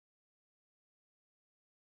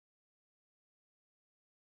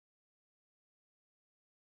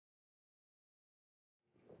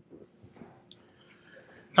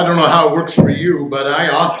I don't know how it works for you, but I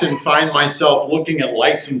often find myself looking at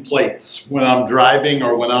license plates when I'm driving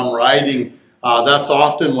or when I'm riding. That's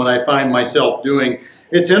often what I find myself doing.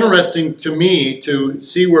 It's interesting to me to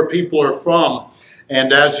see where people are from.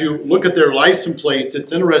 And as you look at their license plates,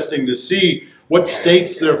 it's interesting to see what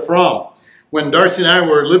states they're from. When Darcy and I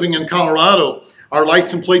were living in Colorado, our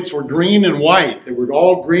license plates were green and white. They were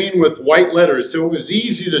all green with white letters, so it was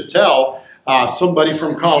easy to tell somebody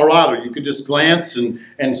from Colorado. You could just glance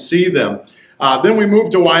and see them. Then we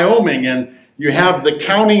moved to Wyoming, and you have the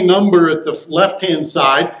county number at the left-hand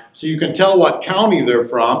side, so you can tell what county they're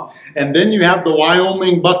from. And then you have the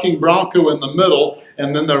Wyoming bucking bronco in the middle,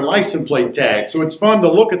 and then their license plate tag. So it's fun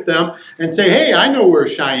to look at them and say, hey, I know where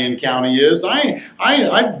Cheyenne County is.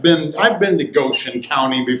 I've been to Goshen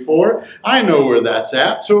County before. I know where that's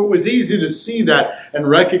at. So it was easy to see that and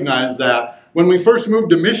recognize that. When we first moved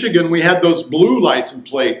to Michigan, we had those blue license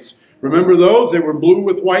plates. Remember those? They were blue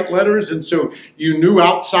with white letters, and so you knew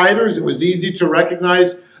outsiders. It was easy to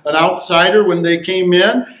recognize an outsider when they came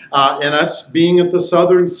in. And us being at the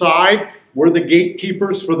southern side, we're the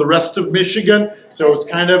gatekeepers for the rest of Michigan. So it's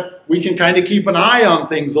we can kind of keep an eye on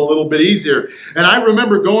things a little bit easier. And I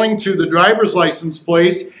remember going to the driver's license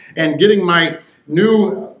place and getting my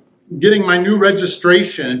new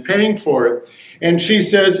registration and paying for it. And she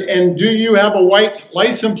says, and do you have a white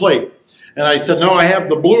license plate? And I said, no, I have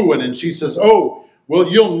the blue one. And she says, oh,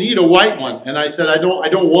 well, you'll need a white one. And I said, I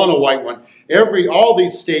don't want a white one. All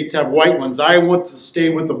these states have white ones. I want to stay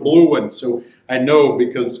with the blue one. So I know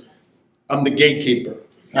because I'm the gatekeeper.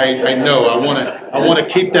 I know. I want to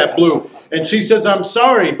keep that blue. And she says, I'm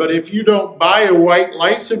sorry, but if you don't buy a white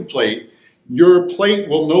license plate, your plate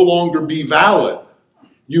will no longer be valid.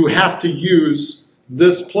 You have to use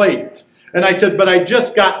this plate. And I said, but I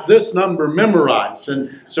just got this number memorized.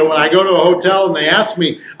 And so when I go to a hotel and they ask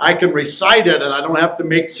me, I can recite it and I don't have to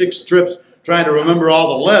make 6 trips trying to remember all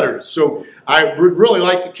the letters. So I would really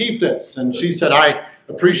like to keep this. And she said, I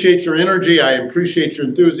appreciate your energy. I appreciate your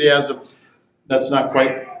enthusiasm. That's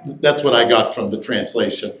what I got from the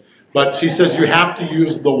translation. But she says, you have to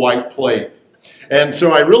use the white plate. And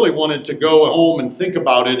so I really wanted to go home and think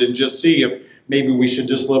about it and just see if maybe we should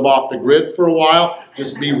just live off the grid for a while,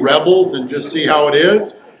 just be rebels and just see how it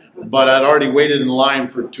is. But I'd already waited in line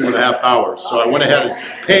for 2.5 hours. So I went ahead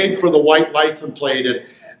and paid for the white license plate. And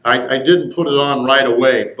I didn't put it on right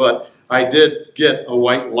away, but I did get a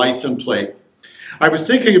white license plate. I was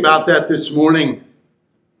thinking about that this morning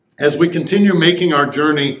as we continue making our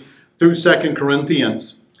journey through 2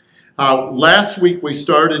 Corinthians. Last week we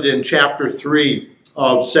started in chapter 3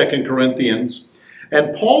 of 2 Corinthians.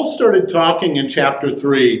 And Paul started talking in chapter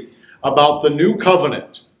 3 about the new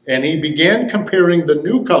covenant. And he began comparing the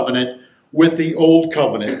new covenant with the old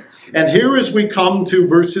covenant. And here as we come to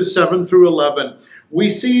verses 7 through 11, we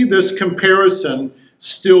see this comparison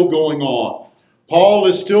still going on. Paul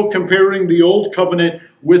is still comparing the old covenant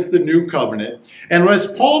with the new covenant. And as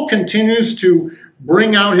Paul continues to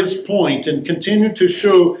bring out his point and continue to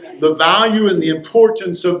show the value and the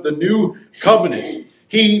importance of the new covenant,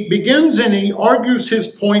 he begins and he argues his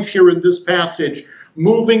point here in this passage,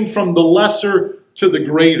 moving from the lesser to the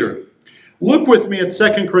greater. Look with me at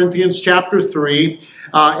 2 Corinthians chapter 3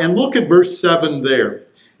 and look at verse 7 there.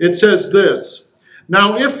 It says this,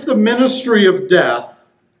 now if the ministry of death,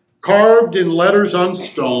 carved in letters on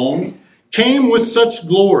stone, came with such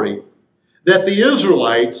glory that the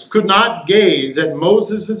Israelites could not gaze at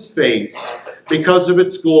Moses' face because of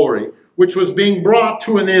its glory, which was being brought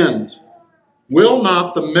to an end, will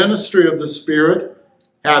not the ministry of the Spirit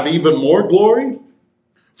have even more glory?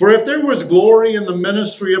 For if there was glory in the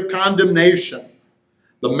ministry of condemnation,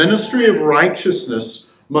 the ministry of righteousness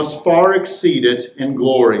must far exceed it in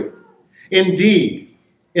glory. Indeed,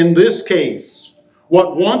 in this case,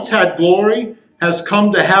 what once had glory has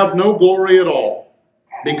come to have no glory at all,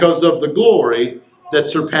 because of the glory that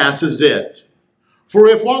surpasses it. For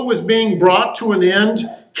if what was being brought to an end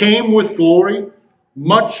came with glory,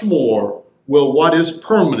 much more will what is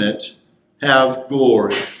permanent have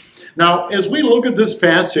glory. Now, as we look at this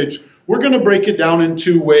passage, we're going to break it down in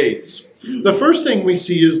 2 ways. The first thing we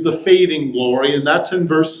see is the fading glory, and that's in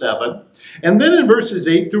verse 7. And then in verses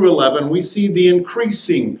 8 through 11, we see the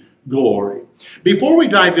increasing glory. Before we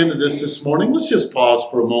dive into this morning, let's just pause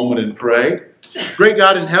for a moment and pray. Great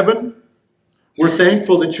God in heaven, we're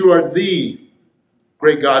thankful that you are the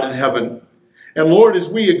great God in heaven. And Lord, as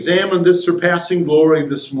we examine this surpassing glory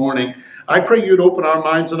this morning, I pray you'd open our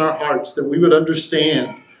minds and our hearts that we would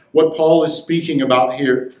understand what Paul is speaking about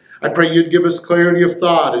here. I pray you'd give us clarity of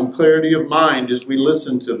thought and clarity of mind as we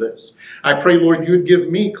listen to this. I pray, Lord, you'd give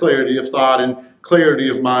me clarity of thought and clarity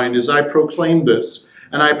of mind as I proclaim this.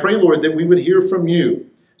 And I pray, Lord, that we would hear from you.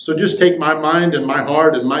 So just take my mind and my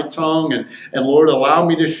heart and my tongue, and Lord, allow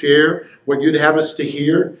me to share what you'd have us to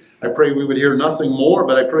hear. I pray we would hear nothing more,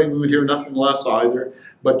 but I pray we would hear nothing less either,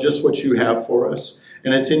 but just what you have for us.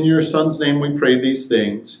 And it's in your Son's name we pray these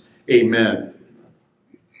things. Amen.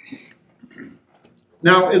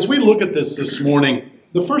 Now, as we look at this morning,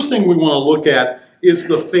 the first thing we want to look at is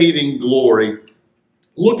the fading glory.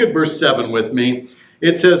 Look at verse 7 with me.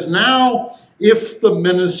 It says, now if the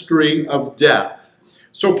ministry of death.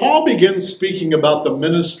 So Paul begins speaking about the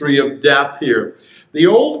ministry of death here. The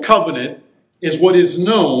old covenant is what is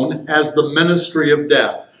known as the ministry of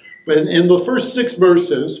death. But in the first 6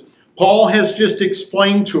 verses, Paul has just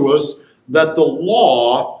explained to us that the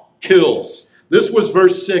law kills. This was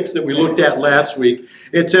verse 6 that we looked at last week.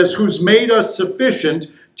 It says, who's made us sufficient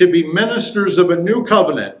to be ministers of a new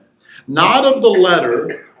covenant, not of the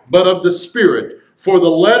letter, but of the Spirit. For the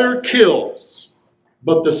letter kills,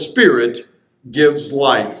 but the Spirit gives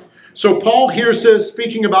life. So Paul here says,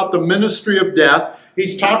 speaking about the ministry of death,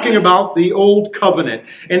 he's talking about the old covenant.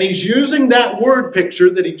 And he's using that word picture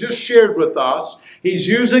that he just shared with us. He's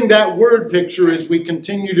using that word picture as we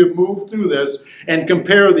continue to move through this and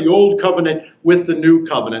compare the old covenant with the new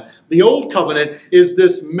covenant. The old covenant is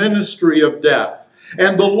this ministry of death.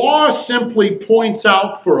 And the law simply points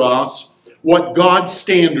out for us what God's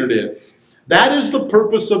standard is. That is the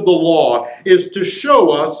purpose of the law, is to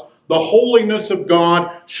show us the holiness of God,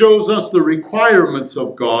 shows us the requirements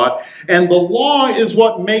of God, and the law is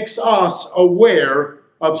what makes us aware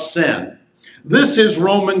of sin. This is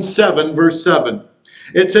Romans 7, verse 7.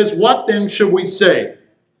 It says, what then should we say?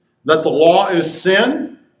 That the law is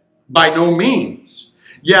sin? By no means.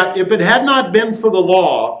 Yet if it had not been for the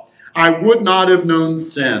law, I would not have known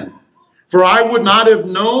sin. For I would not have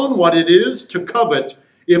known what it is to covet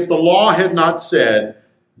if the law had not said,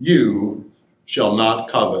 you shall not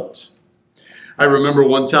covet. I remember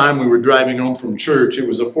one time we were driving home from church. It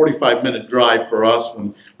was a 45-minute drive for us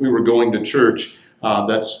when we were going to church.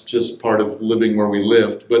 That's just part of living where we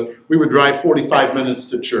lived. But we would drive 45 minutes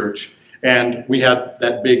to church, and we had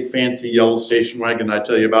that big fancy yellow station wagon I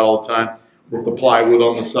tell you about all the time with the plywood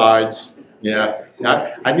on the sides. Yeah,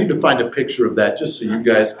 I need to find a picture of that just so you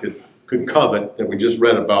guys could covet that we just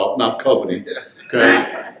read about, not coveting.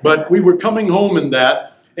 Okay, but we were coming home in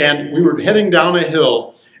that, and we were heading down a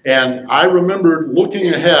hill, and I remember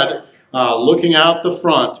looking ahead, looking out the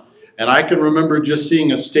front, and I can remember just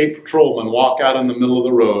seeing a state patrolman walk out in the middle of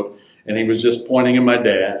the road, and he was just pointing at my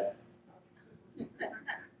dad.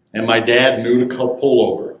 And my dad knew to pull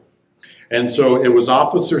over. And so it was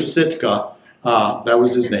Officer Sitka, that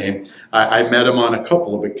was his name. I met him on a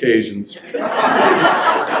couple of occasions.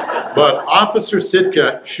 But Officer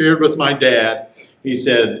Sitka shared with my dad, he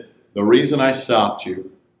said, the reason I stopped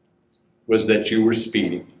you was that you were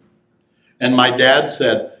speeding. And my dad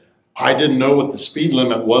said, I didn't know what the speed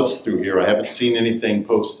limit was through here. I haven't seen anything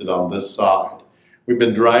posted on this side. We've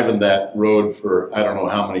been driving that road for I don't know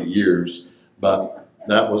how many years, but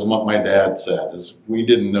that was what my dad said, is we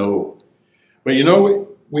didn't know. But you know,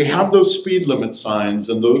 we have those speed limit signs,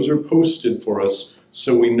 and those are posted for us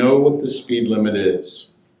so we know what the speed limit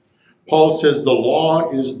is. Paul says the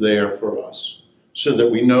law is there for us so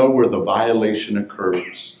that we know where the violation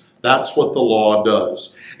occurs. That's what the law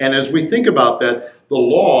does. And as we think about that, the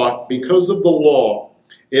law, because of the law,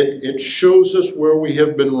 it shows us where we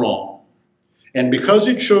have been wrong. And because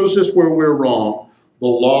it shows us where we're wrong, the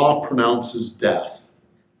law pronounces death.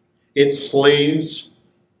 It slays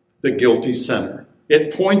the guilty sinner.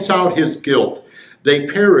 It points out his guilt. They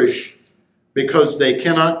perish because they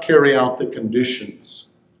cannot carry out the conditions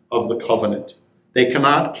of the covenant. They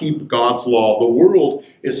cannot keep God's law. The world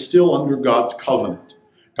is still under God's covenant,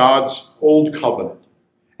 God's old covenant.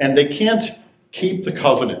 And they can't keep the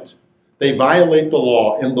covenant. They violate the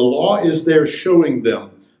law, and the law is there showing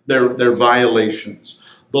them their violations.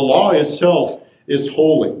 The law itself is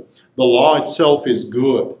holy. The law itself is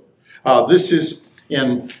good. This is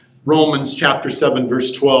in Romans chapter 7,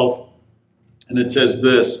 verse 12, and it says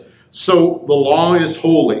this, so the law is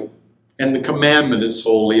holy, and the commandment is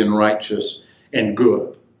holy and righteous and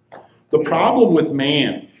good. The problem with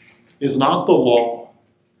man is not the law.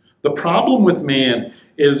 The problem with man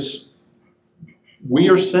is we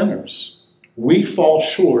are sinners. We fall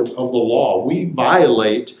short of the law. We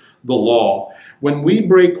violate the law. When we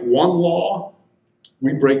break one law,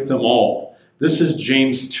 we break them all. This is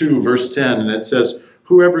James 2, verse 10, and it says,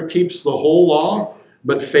 whoever keeps the whole law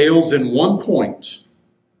but fails in one point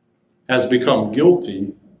has become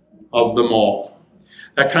guilty of them all.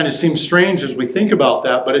 That kind of seems strange as we think about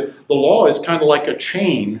that, but the law is kind of like a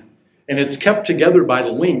chain, and it's kept together by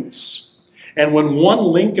links. And when one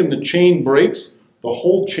link in the chain breaks, the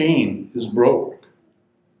whole chain is broke.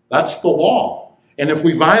 That's the law. And if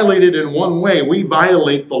we violate it in one way, we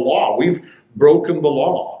violate the law. We've broken the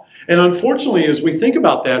law. And unfortunately, as we think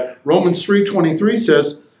about that, Romans 3:23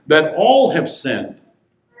 says that all have sinned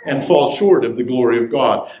and fall short of the glory of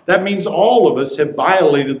God. That means all of us have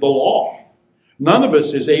violated the law. None of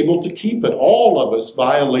us is able to keep it. All of us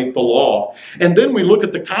violate the law. And then we look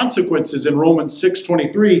at the consequences in Romans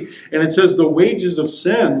 6:23, and it says the wages of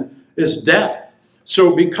sin is death.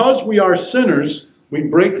 So because we are sinners, we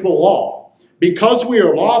break the law. Because we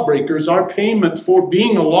are lawbreakers, our payment for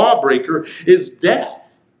being a lawbreaker is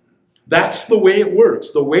death. That's the way it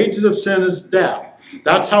works. The wages of sin is death.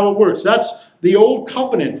 That's how it works. That's the old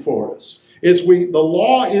covenant for us. The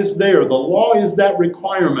law is there. The law is that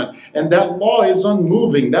requirement. And that law is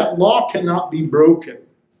unmoving. That law cannot be broken.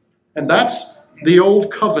 And that's the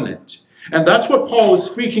old covenant. And that's what Paul is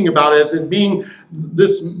speaking about as it being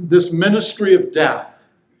this ministry of death.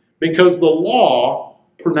 Because the law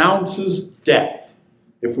pronounces death.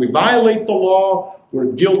 If we violate the law, we're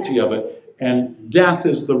guilty of it. And death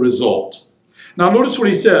is the result. Now notice what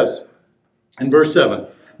he says in verse 7.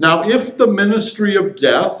 Now if the ministry of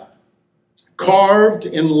death carved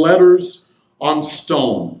in letters on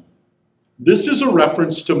stone. This is a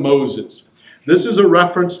reference to Moses. This is a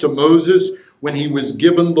reference to Moses when he was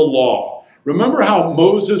given the law. Remember how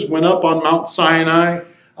Moses went up on Mount Sinai?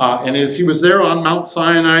 And as he was there on Mount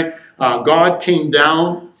Sinai, God came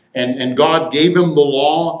down and God gave him the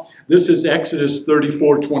law. This is Exodus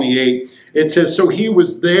 34:28. It says, so he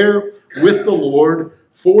was there with the Lord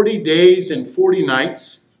 40 days and 40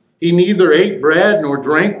 nights. He neither ate bread nor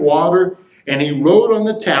drank water. And he wrote on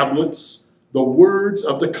the tablets the words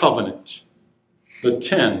of the covenant, the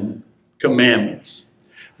 10 commandments.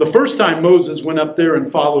 The first time Moses went up there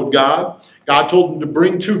and followed God, God told him to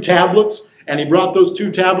bring 2 tablets, and he brought those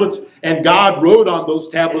 2 tablets, and God wrote on those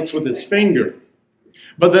tablets with his finger.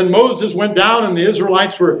 But then Moses went down, and the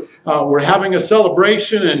Israelites were having a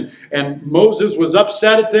celebration, and Moses was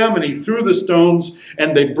upset at them, and he threw the stones,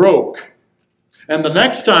 and they broke. And the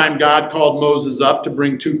next time God called Moses up to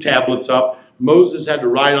bring 2 tablets up, Moses had to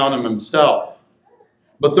write on them himself.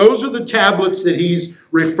 But those are the tablets that he's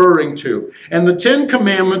referring to. And the 10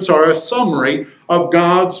 commandments are a summary of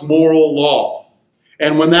God's moral law.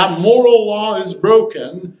 And when that moral law is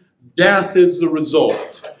broken, death is the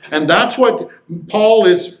result. And that's what Paul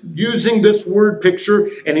is using this word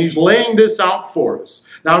picture, and he's laying this out for us.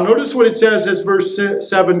 Now notice what it says as verse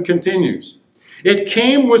 7 continues. It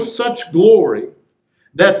came with such glory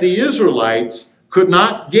that the Israelites could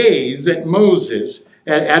not gaze at Moses,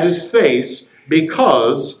 at his face,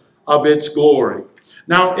 because of its glory.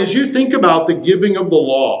 Now, as you think about the giving of the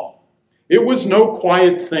law, it was no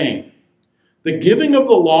quiet thing. The giving of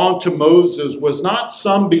the law to Moses was not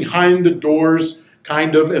some behind the doors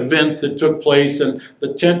kind of event that took place and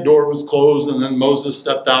the tent door was closed and then Moses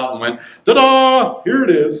stepped out and went, ta-da, here it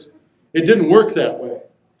is. It didn't work that way.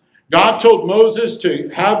 God told Moses to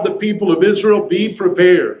have the people of Israel be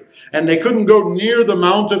prepared. And they couldn't go near the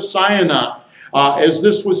Mount of Sinai as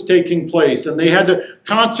this was taking place. And they had to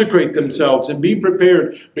consecrate themselves and be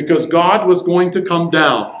prepared because God was going to come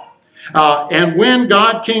down. And when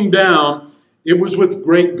God came down, it was with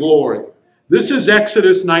great glory. This is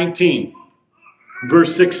Exodus 19,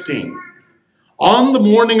 verse 16. On the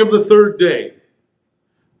morning of the 3rd day,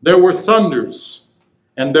 there were thunders,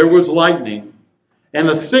 and there was lightning, and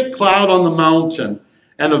a thick cloud on the mountain,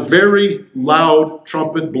 and a very loud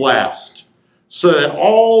trumpet blast, so that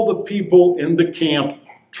all the people in the camp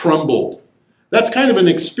trembled. That's kind of an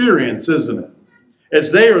experience, isn't it?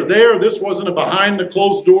 As they are there, this wasn't a behind the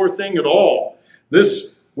closed door thing at all.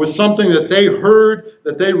 This was something that they heard,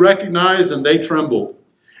 that they recognized, and they trembled.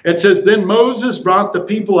 It says, then Moses brought the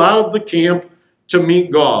people out of the camp to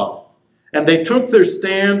meet God, and they took their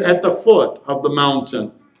stand at the foot of the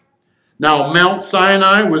mountain. Now Mount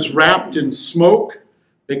Sinai was wrapped in smoke,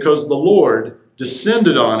 because the Lord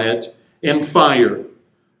descended on it in fire.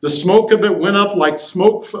 The smoke of it went up like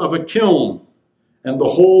smoke of a kiln, and the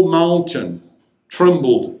whole mountain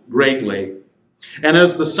trembled greatly. And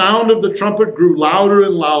as the sound of the trumpet grew louder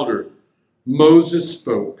and louder, Moses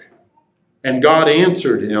spoke, and God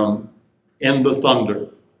answered him in the thunder.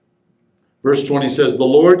 Verse 20 says, the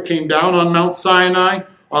Lord came down on Mount Sinai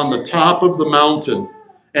on the top of the mountain,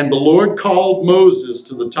 and the Lord called Moses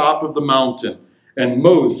to the top of the mountain. And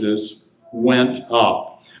Moses went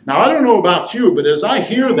up. Now, I don't know about you, but as I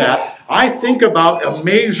hear that, I think about a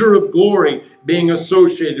measure of glory being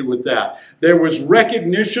associated with that. There was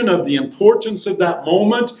recognition of the importance of that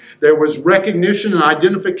moment. There was recognition and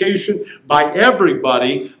identification by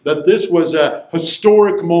everybody that this was a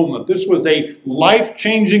historic moment. This was a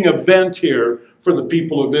life-changing event here for the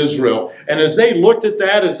people of Israel. And as they looked at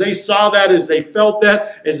that, as they saw that, as they felt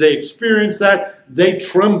that, as they experienced that, they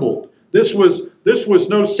trembled. This was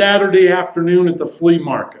no Saturday afternoon at the flea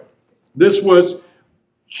market. This was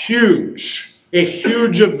huge, a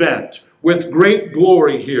huge event with great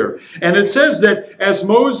glory here. And it says that as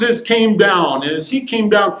Moses came down, and as he came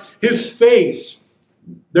down, his face,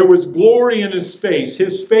 there was glory in his face.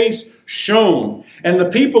 His face shone. And the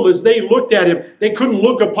people, as they looked at him, they couldn't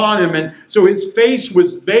look upon him. And so his face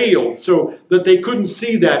was veiled so that they couldn't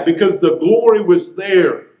see that, because the glory was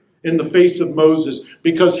there in the face of Moses,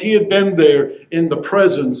 because he had been there in the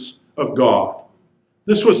presence of God.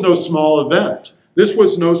 This was no small event. This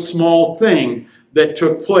was no small thing that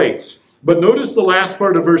took place. But notice the last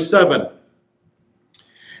part of verse 7.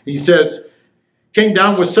 He says, came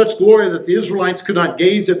down with such glory that the Israelites could not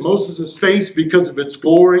gaze at Moses' face because of its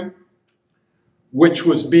glory, which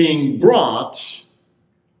was being brought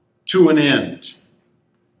to an end.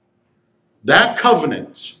 That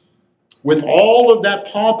covenant, with all of that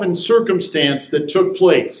pomp and circumstance that took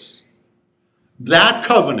place, that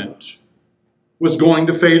covenant was going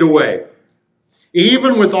to fade away.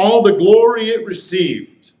 Even with all the glory it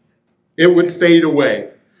received, it would fade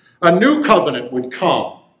away. A new covenant would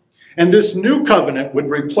come, and this new covenant would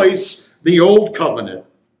replace the old covenant.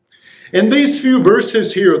 In these few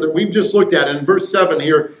verses here that we've just looked at, in verse 7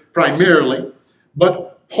 here primarily,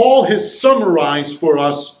 but Paul has summarized for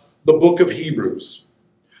us the book of Hebrews.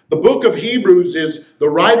 The book of Hebrews is the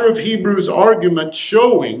writer of Hebrews' argument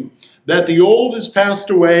showing that the old has passed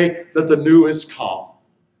away, that the new has come.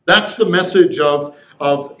 That's the message of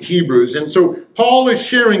Hebrews. And so Paul is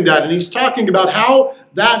sharing that, and he's talking about how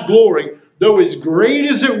that glory, though as great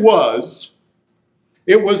as it was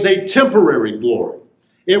a temporary glory.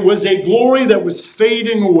 It was a glory that was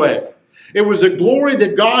fading away. It was a glory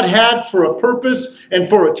that God had for a purpose and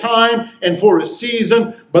for a time and for a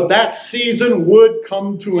season, but that season would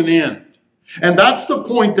come to an end. And that's the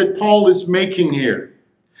point that Paul is making here.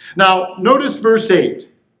 Now, notice verse 8.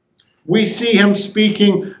 We see him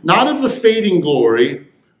speaking not of the fading glory,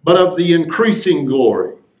 but of the increasing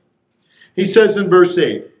glory. He says in verse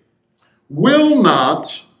 8, will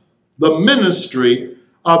not the ministry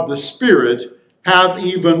of the Spirit have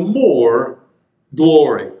even more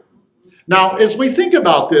glory? Now, as we think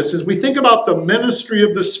about this, as we think about the ministry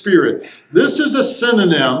of the Spirit, this is a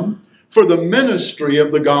synonym for the ministry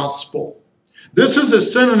of the gospel. This is a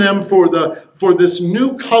synonym for this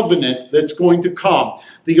new covenant that's going to come.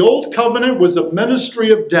 The old covenant was a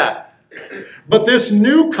ministry of death, but this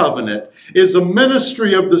new covenant is a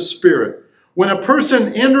ministry of the Spirit. When a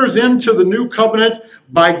person enters into the new covenant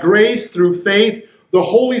by grace through faith, the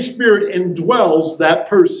Holy Spirit indwells that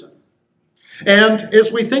person. And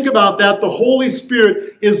as we think about that, the Holy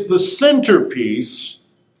Spirit is the centerpiece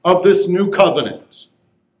of this new covenant.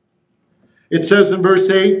 It says in verse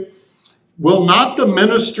 8, will not the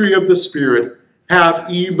ministry of the Spirit have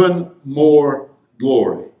even more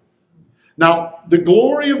glory? Now, the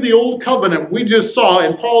glory of the old covenant we just saw,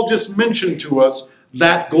 and Paul just mentioned to us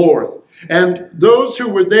that glory. And those who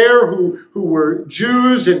were there, who were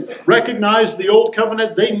Jews and recognized the old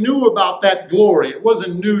covenant, they knew about that glory. It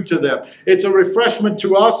wasn't new to them. It's a refreshment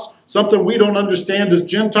to us, something we don't understand as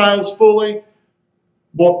Gentiles fully.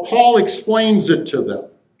 But Paul explains it to them.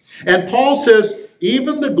 And Paul says,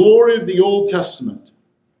 even the glory of the Old Testament,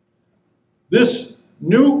 this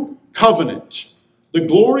new covenant, the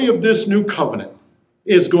glory of this new covenant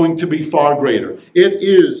is going to be far greater. It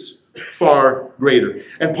is far greater.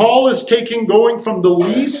 And Paul is going from the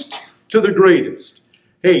least to the greatest.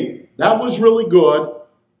 Hey, that was really good,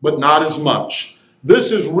 but not as much.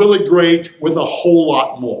 This is really great with a whole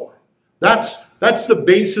lot more. That's the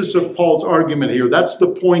basis of Paul's argument here. That's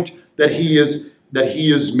the point that he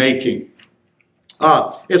is making.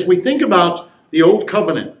 As we think about the Old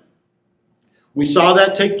Covenant, we saw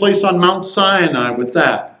that take place on Mount Sinai with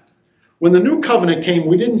that. When the New Covenant came,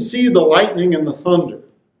 we didn't see the lightning and the thunder,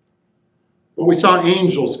 but we saw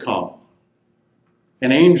angels come,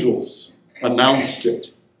 and angels announced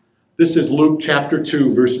it. This is Luke chapter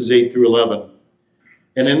 2, verses 8 through 11.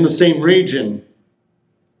 And in the same region,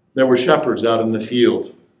 there were shepherds out in the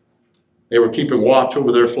field. They were keeping watch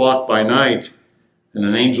over their flock by night, and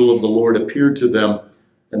an angel of the Lord appeared to them,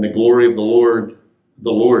 and the glory of the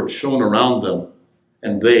Lord shone around them,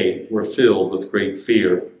 and they were filled with great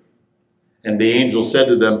fear. And the angel said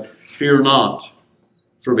to them, "Fear not,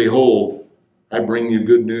 for behold, I bring you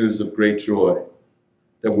good news of great joy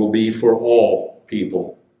that will be for all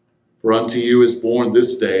people. For unto you is born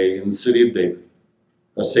this day in the city of David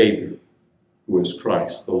a Savior, who is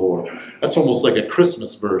Christ the Lord." That's almost like a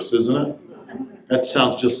Christmas verse, isn't it? That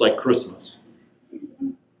sounds just like Christmas.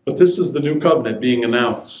 But this is the new covenant being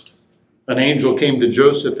announced. An angel came to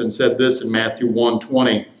Joseph and said this in Matthew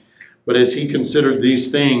 1:20. But as he considered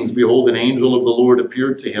these things, behold, an angel of the Lord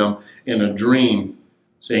appeared to him in a dream,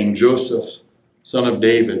 saying, "Joseph, son of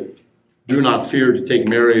David, do not fear to take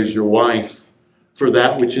Mary as your wife, for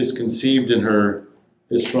that which is conceived in her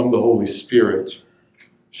is from the Holy Spirit.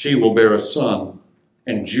 She will bear a son,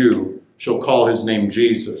 and you shall call his name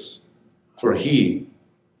Jesus, for he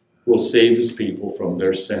will save his people from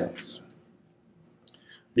their sins."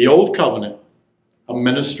 The old covenant, a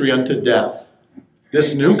ministry unto death.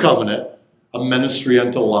 This new covenant, a ministry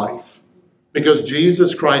unto life. Because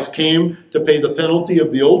Jesus Christ came to pay the penalty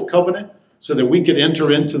of the old covenant so that we could enter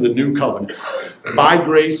into the new covenant. By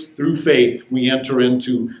grace, through faith, we enter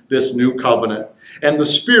into this new covenant. And the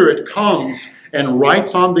Spirit comes and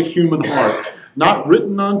writes on the human heart, not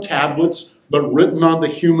written on tablets, but written on the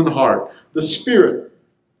human heart. The Spirit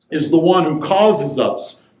is the one who causes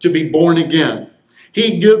us to be born again.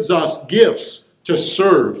 He gives us gifts to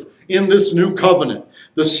serve in this new covenant.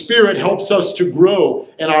 The Spirit helps us to grow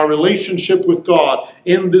in our relationship with God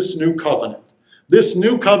in this new covenant. This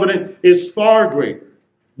new covenant is far greater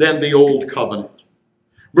than the old covenant.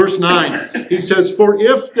 Verse 9, he says, "For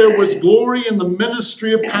if there was glory in the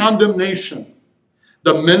ministry of condemnation,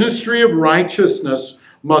 the ministry of righteousness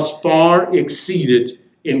must far exceed it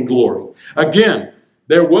in glory." Again,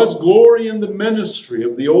 there was glory in the ministry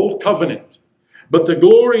of the old covenant, but the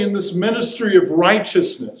glory in this ministry of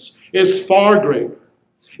righteousness is far greater.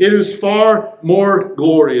 It is far more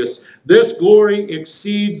glorious. This glory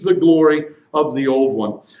exceeds the glory of the old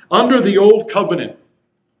one. Under the old covenant,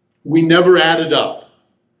 we never added up.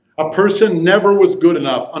 A person never was good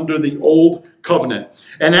enough under the old covenant.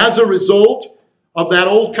 And as a result of that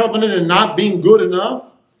old covenant and not being good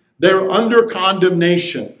enough, they're under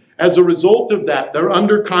condemnation. As a result of that, they're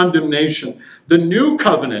under condemnation. The new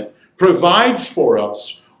covenant provides for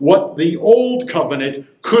us what the old covenant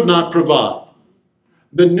could not provide.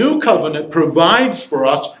 The new covenant provides for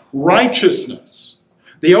us righteousness.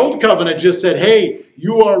 The old covenant just said, "Hey,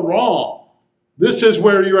 you are wrong. This is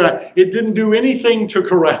where you're at." It didn't do anything to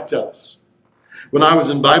correct us. When I was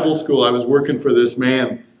in Bible school, I was working for this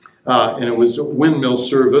man, and it was a windmill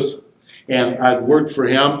service, and I'd worked for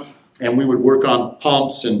him, and we would work on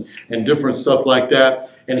pumps and different stuff like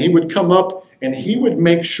that, and he would come up, and he would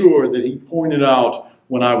make sure that he pointed out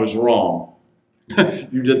when I was wrong.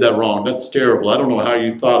 "You did that wrong. That's terrible. I don't know how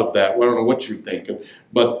you thought of that. Well, I don't know what you think of,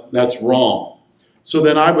 but that's wrong." So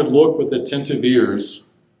then I would look with attentive ears,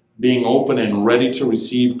 being open and ready to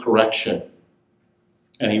receive correction.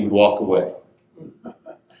 And he would walk away.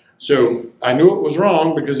 So I knew it was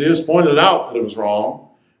wrong because he just pointed out that it was wrong,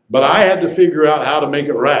 but I had to figure out how to make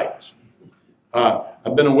it right.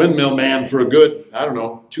 I've been a windmill man for a good,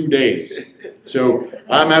 2 days. So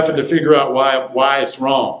I'm having to figure out why it's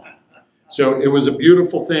wrong. So it was a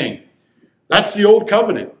beautiful thing. That's the old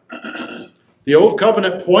covenant. The old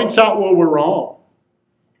covenant points out where we're wrong.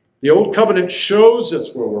 The old covenant shows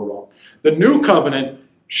us where we're wrong. The new covenant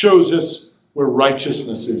shows us where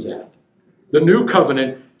righteousness is at. The new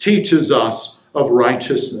covenant teaches us of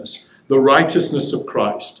righteousness, the righteousness of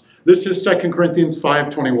Christ. This is 2 Corinthians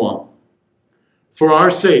 5:21. "For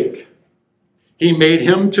our sake, he made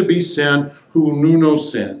him to be sin who knew no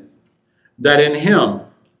sin, that in him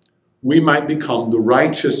we might become the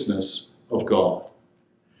righteousness of God."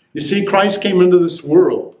 You see, Christ came into this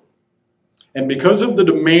world, and because of the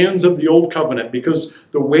demands of the old covenant, because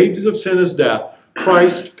the wages of sin is death,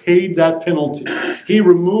 Christ paid that penalty. He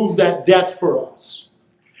removed that debt for us.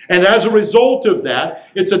 And as a result of that,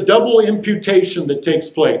 it's a double imputation that takes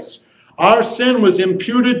place. Our sin was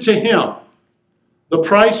imputed to him. The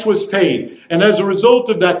price was paid. And as a result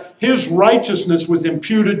of that, his righteousness was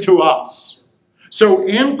imputed to us. So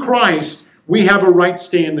in Christ, we have a right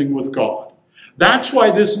standing with God. That's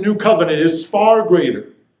why this new covenant is far greater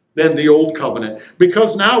than the old covenant.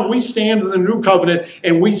 Because now we stand in the new covenant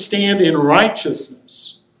and we stand in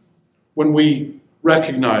righteousness when we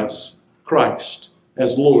recognize Christ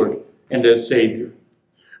as Lord and as Savior.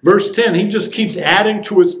 Verse 10, he just keeps adding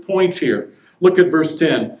to his point here. Look at verse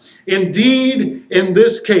 10. "Indeed, in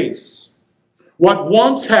this case, what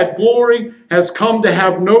once had glory has come to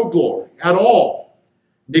have no glory at all,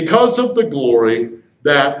 because of the glory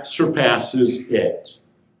that surpasses it."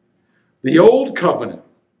 The old covenant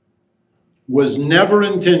was never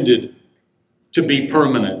intended to be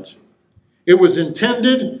permanent. It was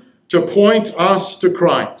intended to point us to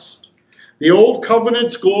Christ. The old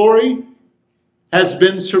covenant's glory has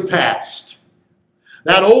been surpassed.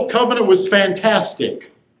 That old covenant was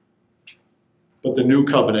fantastic, but the new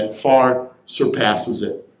covenant far surpasses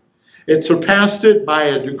it. It surpassed it by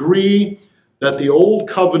a degree that the old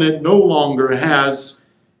covenant no longer has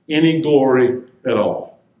any glory at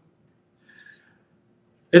all.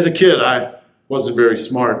 As a kid, I wasn't very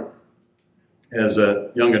smart. As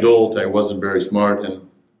a young adult, I wasn't very smart. And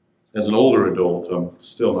as an older adult, I'm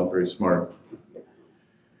still not very smart.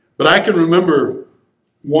 But I can remember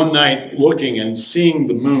one night looking and seeing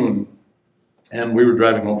the moon, and we were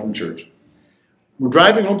driving home from church. We're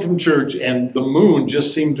driving home from church, and the moon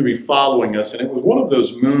just seemed to be following us, and it was one of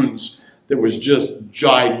those moons that was just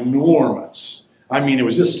ginormous. I mean, it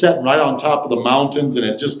was just set right on top of the mountains, and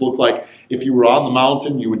it just looked like if you were on the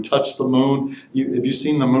mountain, you would touch the moon. Have you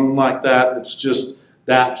seen the moon like that? It's just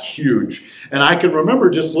that huge. And I can remember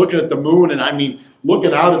just looking at the moon, and I mean,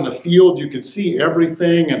 looking out in the field, you could see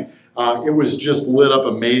everything, and it was just lit up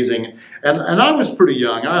amazing. And I was pretty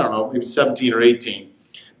young, I don't know, maybe 17 or 18.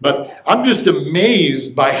 But I'm just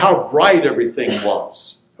amazed by how bright everything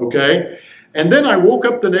was, okay? And then I woke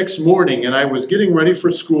up the next morning, and I was getting ready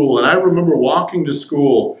for school, and I remember walking to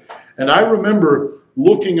school, and I remember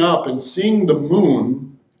looking up and seeing the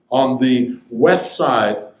moon on the west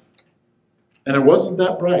side, and it wasn't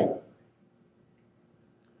that bright.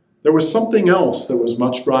 There was something else that was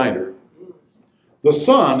much brighter. The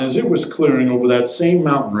sun, as it was clearing over that same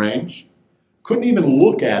mountain range, couldn't even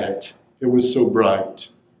look at it. It was so bright.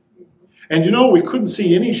 And you know, we couldn't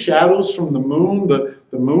see any shadows from the moon. The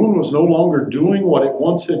moon was no longer doing what it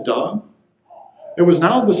once had done. It was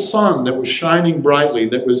now the sun that was shining brightly,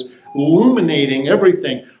 that was illuminating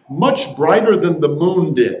everything much brighter than the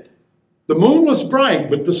moon did. The moon was bright,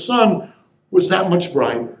 but the sun was that much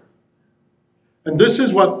brighter. And this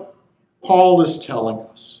is what Paul is telling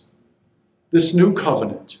us. This new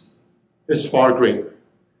covenant is far greater.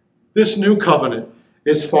 This new covenant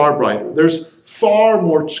is far brighter. There's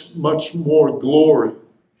much more glory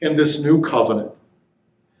in this new covenant.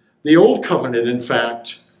 The old covenant, in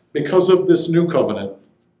fact, because of this new covenant,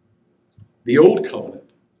 the old covenant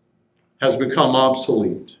has become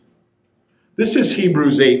obsolete. This is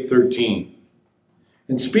Hebrews 8:13.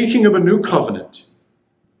 And speaking of a new covenant,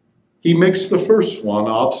 he makes the first one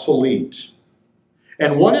obsolete.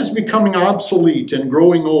 And what is becoming obsolete and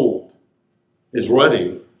growing old is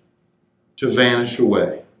ready to vanish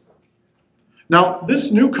away. Now,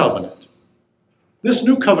 this new covenant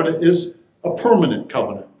is a permanent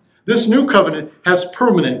covenant. This new covenant has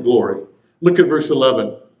permanent glory. Look at verse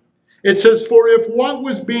 11. It says, "For if what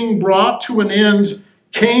was being brought to an end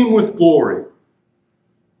came with glory,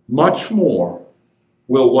 much more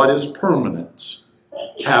will what is permanent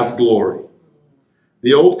have glory."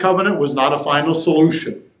 The old covenant was not a final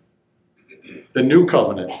solution. The new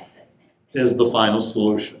covenant is the final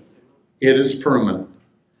solution. It is permanent.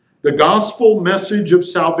 The gospel message of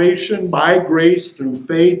salvation by grace through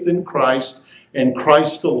faith in Christ and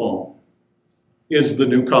Christ alone is the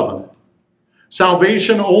new covenant.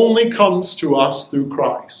 Salvation only comes to us through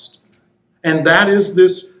Christ. And that is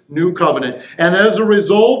this new covenant. And as a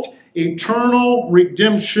result, eternal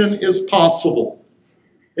redemption is possible.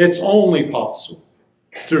 It's only possible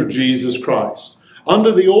through Jesus Christ.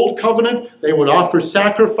 Under the old covenant, they would offer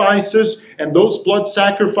sacrifices, and those blood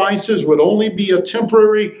sacrifices would only be a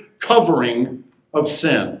temporary covering of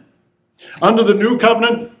sin. Under the new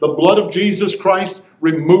covenant, the blood of Jesus Christ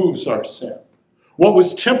removes our sin. What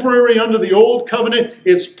was temporary under the old covenant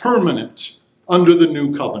is permanent under the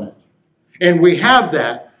new covenant. And we have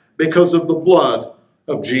that because of the blood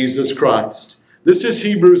of Jesus Christ. This is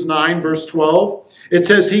Hebrews 9, verse 12. It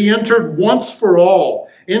says, "He entered once for all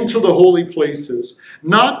into the holy places,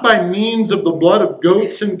 not by means of the blood of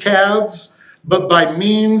goats and calves, but by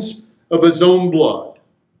means of his own blood,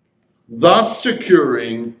 thus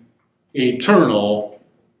securing eternal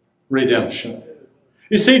redemption."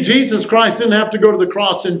 You see, Jesus Christ didn't have to go to the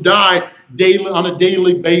cross and die daily on a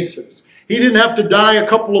daily basis. He didn't have to die a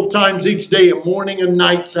couple of times each day, a morning and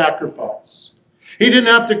night sacrifice. He didn't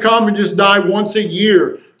have to come and just die once a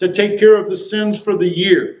year to take care of the sins for the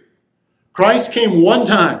year. Christ came one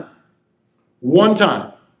time,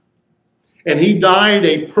 and he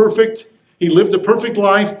he lived a perfect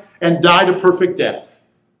life and died a perfect death.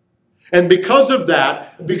 And because of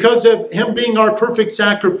that, because of him being our perfect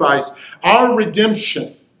sacrifice, our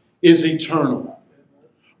redemption is eternal.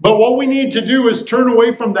 But what we need to do is turn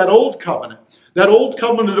away from that old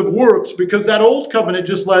covenant of works, because that old covenant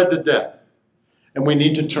just led to death. And we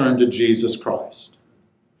need to turn to Jesus Christ.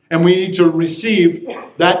 And we need to receive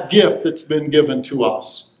that gift that's been given to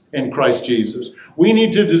us in Christ Jesus. We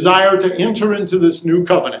need to desire to enter into this new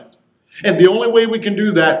covenant. And the only way we can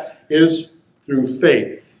do that is through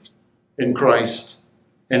faith in Christ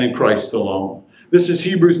and in Christ alone. This is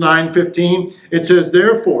Hebrews 9:15. It says,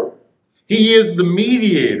 therefore, he is the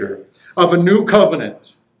mediator of a new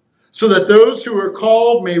covenant, so that those who are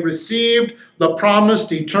called may receive the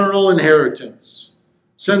promised eternal inheritance.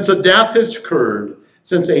 Since a death has occurred,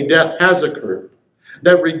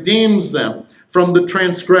 that redeems them from the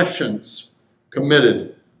transgressions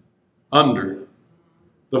committed under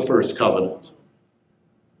the first covenant.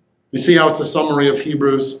 You see how it's a summary of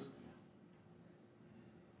Hebrews?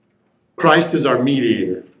 Christ is our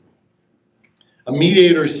mediator. A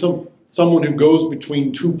mediator is someone who goes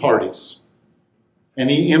between two parties, and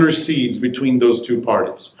he intercedes between those two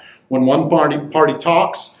parties. When one party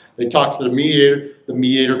talks, they talk to the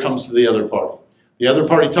mediator comes to the other party. The other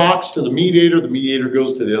party talks to the mediator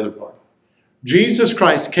goes to the other party. Jesus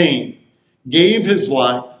Christ came, gave his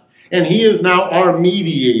life, and he is now our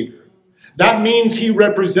mediator. That means he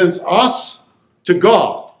represents us to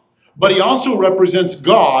God, but he also represents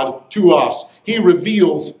God to us. He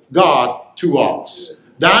reveals God to us.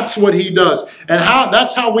 That's what he does. And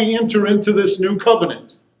that's how we enter into this new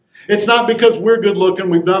covenant. It's not because we're good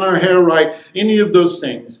looking, we've done our hair right, any of those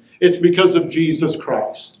things. It's because of Jesus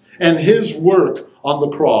Christ. And his work on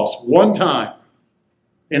the cross, one time,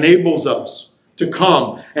 enables us to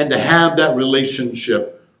come and to have that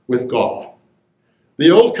relationship with God.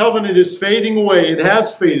 The old covenant is fading away. It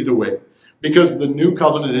has faded away because the new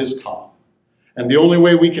covenant has come. And the only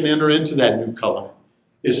way we can enter into that new covenant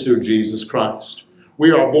is through Jesus Christ.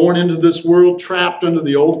 We are born into this world trapped under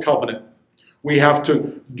the old covenant. We have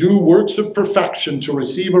to do works of perfection to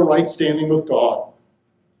receive a right standing with God.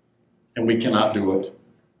 And we cannot do it.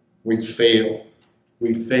 We fail.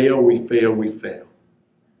 We fail.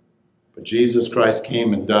 But Jesus Christ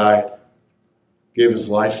came and died, gave his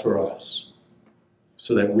life for us,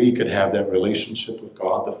 so that we could have that relationship with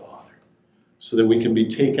God the Father, so that we can be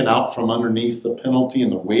taken out from underneath the penalty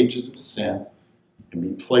and the wages of sin and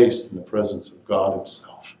be placed in the presence of God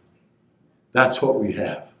himself. That's what we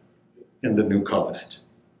have in the new covenant.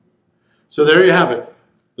 So there you have it,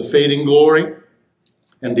 the fading glory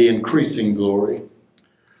and the increasing glory.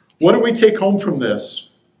 What do we take home from this?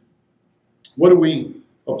 What do we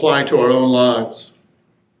apply to our own lives?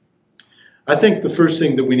 I think the first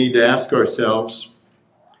thing that we need to ask ourselves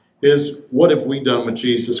is, what have we done with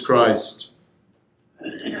Jesus Christ?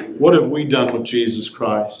 What have we done with Jesus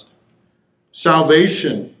Christ?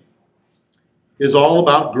 Salvation is all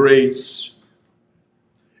about grace.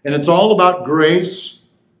 And it's all about grace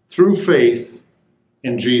through faith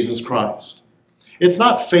in Jesus Christ. It's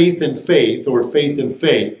not faith in faith or faith in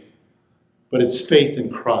faith, but it's faith in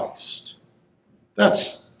Christ.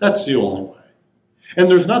 That's the only way. And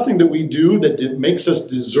there's nothing that we do that it makes us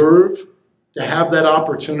deserve to have that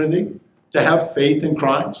opportunity, to have faith in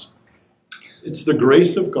Christ. It's the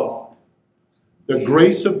grace of God. The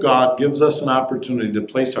grace of God gives us an opportunity to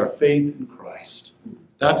place our faith in Christ.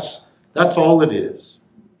 That's all it is.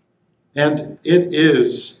 And it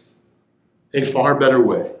is a far better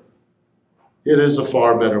way. It is a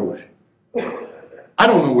far better way. I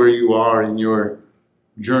don't know where you are in your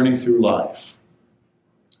journey through life.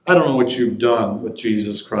 I don't know what you've done with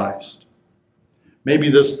Jesus Christ. Maybe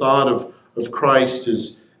this thought of Christ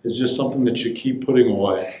is just something that you keep putting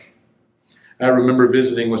away. I remember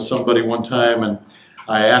visiting with somebody one time, and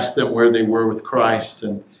I asked them where they were with Christ,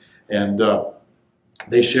 and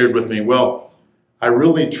they shared with me, well, I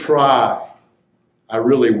really try. I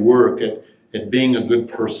really work at being a good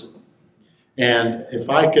person. And if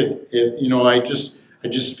I could, I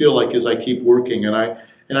just feel like as I keep working, and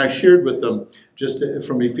I shared with them just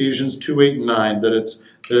from Ephesians 2:8 and 9 that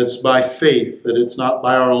it's by faith, that it's not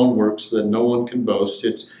by our own works, that no one can boast.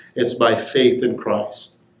 It's by faith in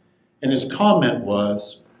Christ. And his comment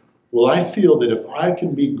was, well, I feel that if I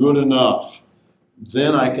can be good enough,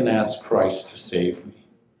 then I can ask Christ to save me.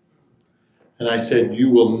 And I said, you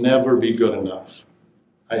will never be good enough.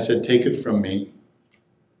 I said, take it from me.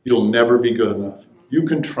 You'll never be good enough. You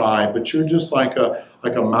can try, but you're just like a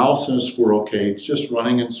mouse in a squirrel cage, just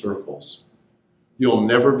running in circles. You'll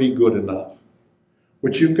never be good enough.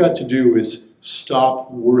 What you've got to do is stop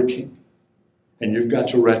working. And you've got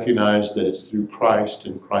to recognize that it's through Christ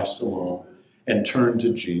and Christ alone. And turn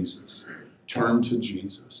to Jesus. Turn to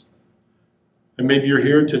Jesus. And maybe you're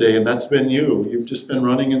here today and that's been you. You've just been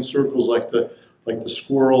running in circles like the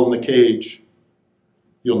squirrel in the cage.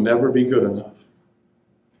 You'll never be good enough.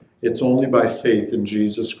 It's only by faith in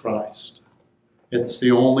Jesus Christ. It's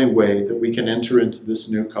the only way that we can enter into this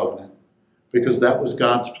new covenant, because that was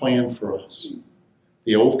God's plan for us.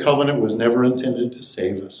 The old covenant was never intended to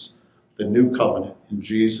save us. The new covenant in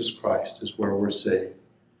Jesus Christ is where we're saved.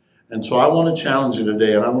 And so I want to challenge you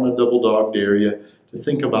today, and I want to double dog dare you to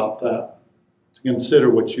think about that, to consider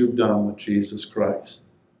what you've done with Jesus Christ.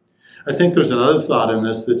 I think there's another thought in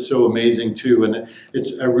this that's so amazing too, and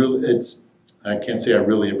I can't say I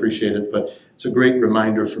really appreciate it, but it's a great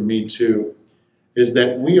reminder for me too, is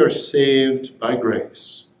that we are saved by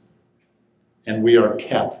grace and we are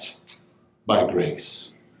kept by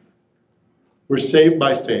grace. We're saved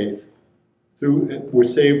by faith. We're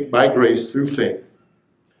saved by grace through faith.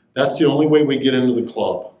 That's the only way we get into the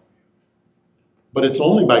club. But it's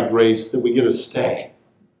only by grace that we get to stay.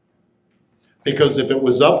 Because if it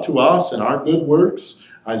was up to us and our good works,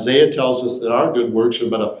 Isaiah tells us that our good works are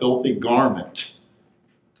but a filthy garment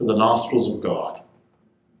to the nostrils of God.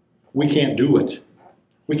 We can't do it.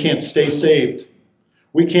 We can't stay saved.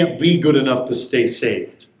 We can't be good enough to stay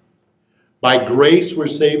saved. By grace we're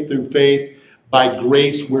saved through faith. By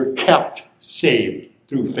grace we're kept saved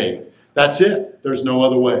through faith. That's it. There's no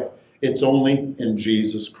other way. It's only in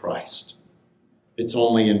Jesus Christ. It's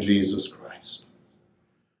only in Jesus Christ.